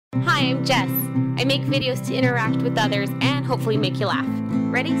Hi, I'm Jess. I make videos to interact with others and hopefully make you laugh.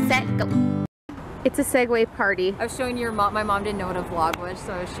 Ready, set, go. It's a Segway party. I was showing your mom, my mom didn't know what a vlog was,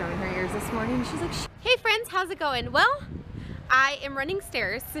 so I was showing her yours this morning and she's like, hey friends, how's it going? Well, I am running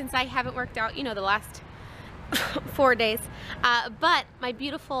stairs since I haven't worked out, you know, the last 4 days. But my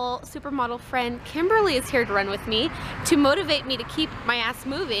beautiful supermodel friend Kimberly is here to run with me to motivate me to keep my ass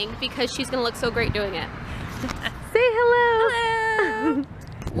moving because she's gonna look so great doing it. Say hello! Hello!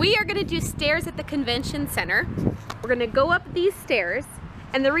 We are gonna do stairs at the convention center. We're gonna go up these stairs,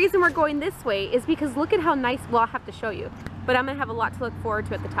 and the reason we're going this way is because look at how nice, well, I'll have to show you, but I'm gonna have a lot to look forward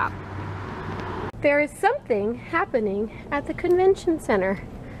to at the top. There is something happening at the convention center.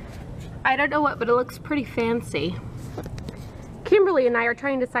 I don't know what, but it looks pretty fancy. Kimberly and I are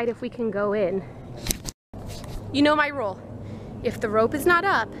trying to decide if we can go in. You know my rule. If the rope is not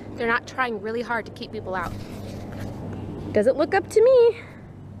up, they're not trying really hard to keep people out. Doesn't look up to me.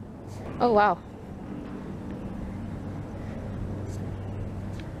 Oh, wow.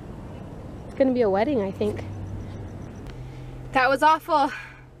 It's gonna be a wedding, I think. That was awful.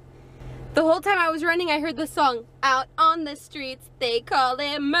 The whole time I was running, I heard the song, out on the streets, they call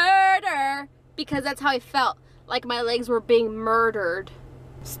it murder. Because that's how I felt, like my legs were being murdered.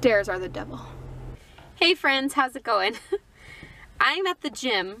 Stairs are the devil. Hey friends, how's it going? I'm at the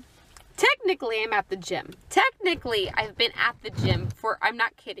gym. Technically, I'm at the gym. Technically, I've been at the gym for, I'm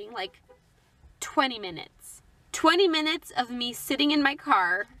not kidding, like 20 minutes. 20 minutes of me sitting in my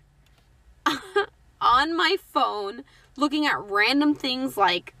car on my phone, looking at random things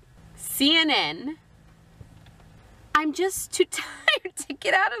like CNN. I'm just too tired to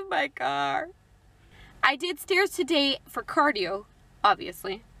get out of my car. I did stairs today for cardio,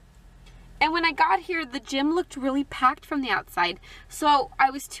 obviously. And when I got here, the gym looked really packed from the outside. So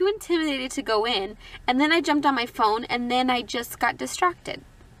I was too intimidated to go in. And then I jumped on my phone and then I just got distracted.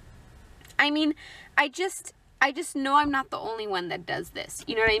 I mean, I just know I'm not the only one that does this.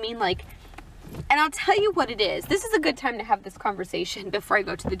 You know what I mean? Like, and I'll tell you what it is. This is a good time to have this conversation before I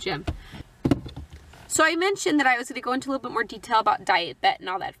go to the gym. So I mentioned that I was going to go into a little bit more detail about diet bet and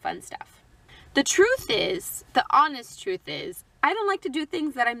all that fun stuff. The truth is, the honest truth is, I don't like to do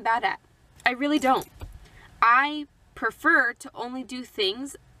things that I'm bad at. I really don't. I prefer to only do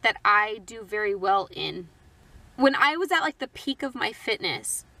things that I do very well in. When I was at like the peak of my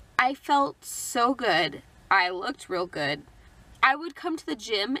fitness, I felt so good. I looked real good. I would come to the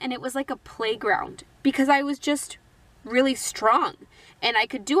gym and it was like a playground because I was just really strong and I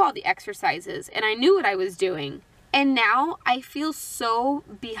could do all the exercises and I knew what I was doing. And now I feel so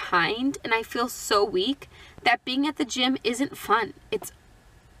behind and I feel so weak that being at the gym isn't fun. It's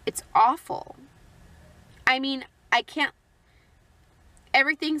awful. I mean, I can't,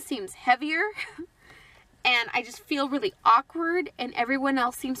 everything seems heavier and I just feel really awkward and everyone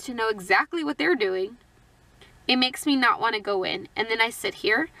else seems to know exactly what they're doing. It makes me not want to go in. And then I sit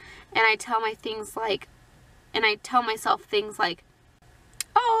here and I tell myself things like,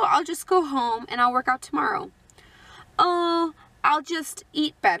 oh, I'll just go home and I'll work out tomorrow. Oh, I'll just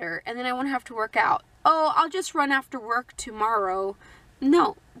eat better and then I won't have to work out. Oh, I'll just run after work tomorrow.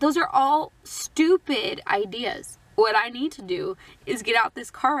 No, those are all stupid ideas. What I need to do is get out this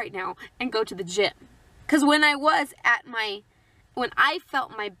car right now and go to the gym. Because when I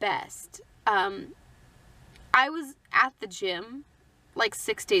felt my best, I was at the gym like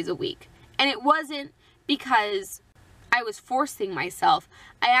 6 days a week. And it wasn't because I was forcing myself.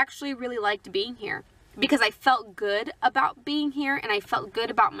 I actually really liked being here because I felt good about being here and I felt good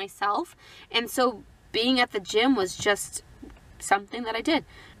about myself. And so being at the gym was just something that I did.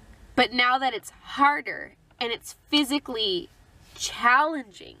 But now that it's harder and it's physically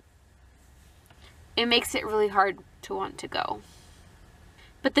challenging, it makes it really hard to want to go.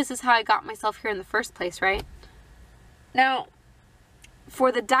 But this is how I got myself here in the first place, right? Now,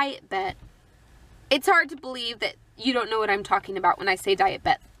 for the diet bet, it's hard to believe that you don't know what I'm talking about when I say diet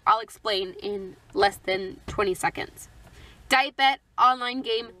bet. I'll explain in less than 20 seconds. Diet bet, online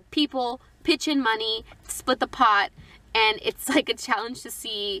game, people pitch in money, split the pot, and it's like a challenge to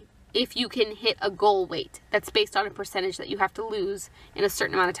see if you can hit a goal weight that's based on a percentage that you have to lose in a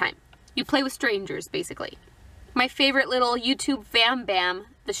certain amount of time. You play with strangers, basically. My favorite little YouTube fam bam,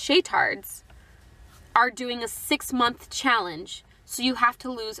 the Shaytards, are doing a 6-month challenge. So you have to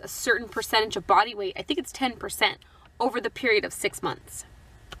lose a certain percentage of body weight, I think it's 10%, over the period of 6 months.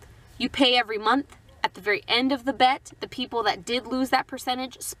 You pay every month. At the very end of the bet, the people that did lose that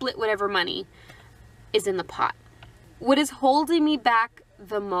percentage split whatever money is in the pot. What is holding me back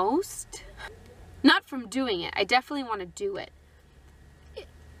the most? Not from doing it. I definitely want to do it.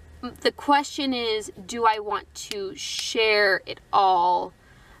 The question is, do I want to share it all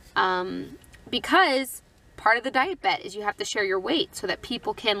Because part of the diet bet is you have to share your weight so that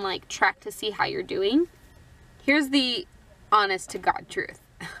people can like track to see how you're doing. Here's the honest to God truth.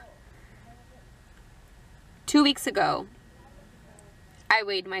 2 weeks ago, I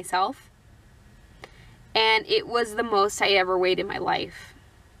weighed myself, and it was the most I ever weighed in my life.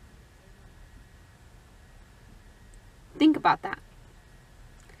 Think about that.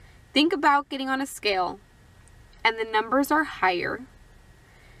 Think about getting on a scale, and the numbers are higher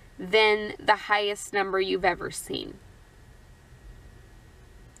than the highest number you've ever seen.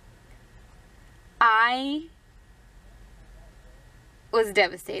 I was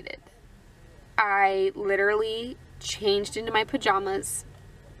devastated. I literally changed into my pajamas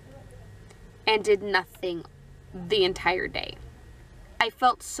and did nothing the entire day. I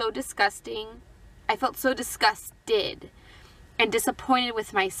felt so disgusting. I felt so disgusted and disappointed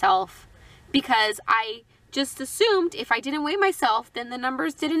with myself because I just assumed if I didn't weigh myself, then the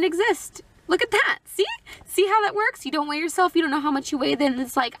numbers didn't exist. Look at that. See? See how that works? You don't weigh yourself, you don't know how much you weigh, then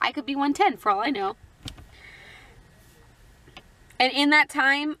it's like I could be 110 for all I know. And in that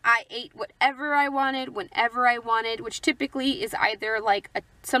time, I ate whatever I wanted, whenever I wanted, which typically is either like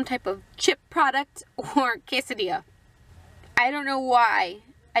some type of chip product or quesadilla. I don't know why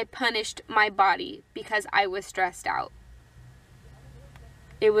I punished my body because I was stressed out.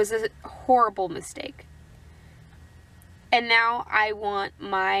 It was a horrible mistake. And now I want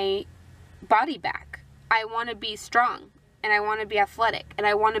my body back. I want to be strong. And I want to be athletic, and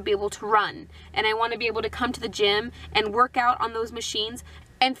I want to be able to run, and I want to be able to come to the gym and work out on those machines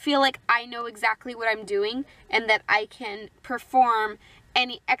and feel like I know exactly what I'm doing and that I can perform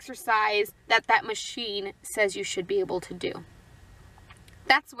any exercise that that machine says you should be able to do.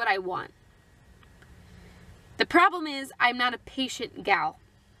 That's what I want. The problem is I'm not a patient gal.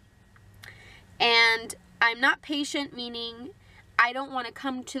 And I'm not patient meaning I don't want to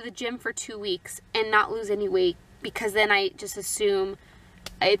come to the gym for 2 weeks and not lose any weight, because then I just assume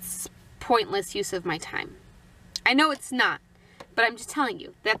it's pointless use of my time. I know it's not, but I'm just telling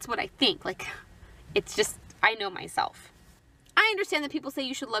you, that's what I think. Like, it's just, I know myself. I understand that people say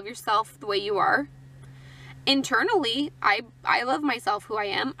you should love yourself the way you are. Internally, I love myself who I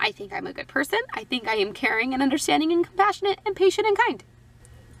am. I think I'm a good person. I think I am caring and understanding and compassionate and patient and kind.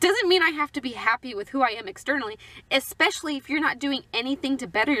 Doesn't mean I have to be happy with who I am externally, especially if you're not doing anything to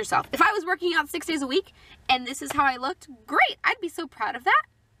better yourself. If I was working out 6 days a week and this is how I looked, great. I'd be so proud of that.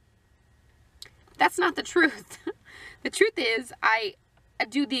 That's not the truth. The truth is I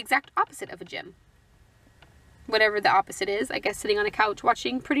do the exact opposite of a gym. Whatever the opposite is, I guess sitting on a couch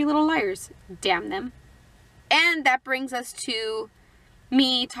watching Pretty Little Liars. Damn them. And that brings us to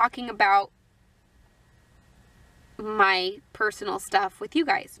me talking about my personal stuff with you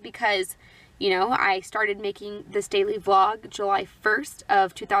guys, because you know, I started making this daily vlog July 1st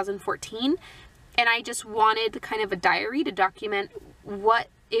of 2014, and I just wanted kind of a diary to document what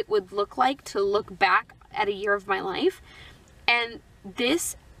it would look like to look back at a year of my life. And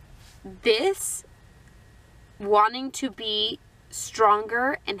this wanting to be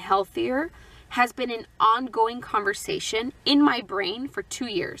stronger and healthier has been an ongoing conversation in my brain for 2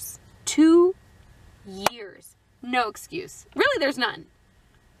 years. 2 years. No excuse. Really, there's none.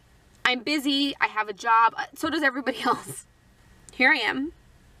 I'm busy. I have a job. So does everybody else. Here I am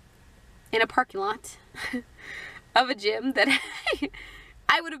in a parking lot of a gym that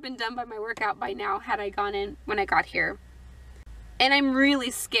I would have been done by my workout by now had I gone in when I got here. And I'm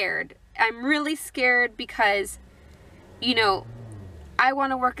really scared. I'm really scared because, you know, I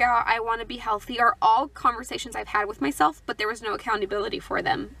want to work out, I want to be healthy are all conversations I've had with myself, but there was no accountability for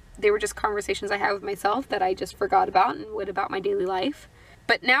them. They were just conversations I had with myself that I just forgot about and would about my daily life.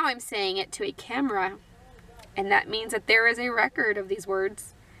 But now I'm saying it to a camera, and that means that there is a record of these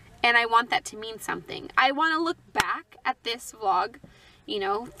words, and I want that to mean something. I want to look back at this vlog, you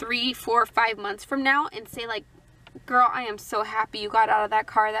know, 3, 4, 5 months from now and say like, girl, I am so happy you got out of that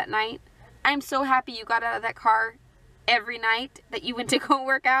car that night. I'm so happy you got out of that car every night that you went to go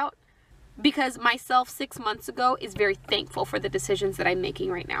work out. Because myself 6 months ago is very thankful for the decisions that I'm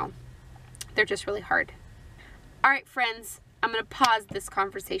making right now. They're just really hard. Alright friends, I'm going to pause this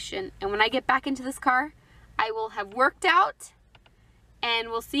conversation, and when I get back into this car, I will have worked out, and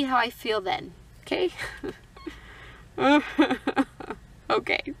we'll see how I feel then. Okay?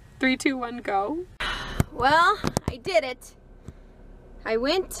 Okay. 3, 2, 1, go. Well, I did it. I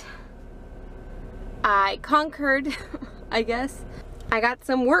went. I conquered, I guess. I got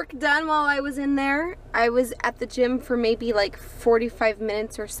some work done while I was in there. I was at the gym for maybe like 45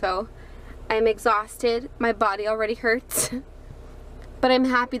 minutes or so. I'm exhausted. My body already hurts. But I'm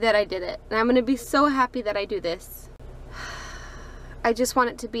happy that I did it. And I'm going to be so happy that I do this. I just want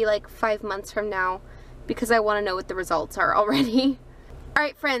it to be like 5 months from now because I want to know what the results are already.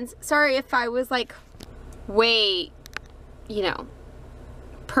 Alright friends, sorry if I was like way, you know,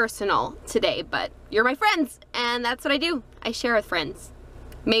 personal today, but you're my friends and that's what I do. I share with friends.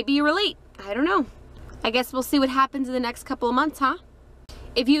 Maybe you relate. I don't know. I guess we'll see what happens in the next couple of months, huh?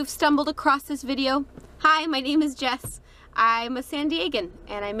 If you've stumbled across this video, hi, my name is Jess. I'm a San Diegan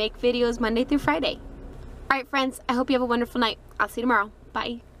and I make videos Monday through Friday. Alright friends, I hope you have a wonderful night. I'll see you tomorrow.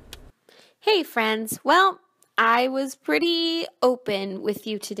 Bye. Hey friends, well, I was pretty open with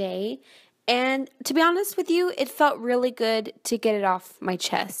you today, and to be honest with you, it felt really good to get it off my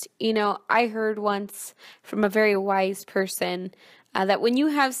chest. You know, I heard once from a very wise person that when you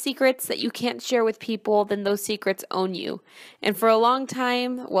have secrets that you can't share with people, then those secrets own you. And for a long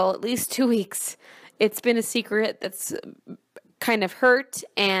time, well, at least 2 weeks, it's been a secret that's kind of hurt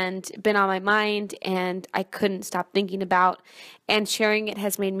and been on my mind and I couldn't stop thinking about, and sharing it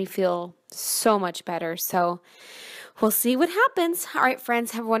has made me feel so much better. So we'll see what happens. All right,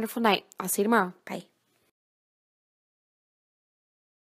 friends, have a wonderful night. I'll see you tomorrow. Bye.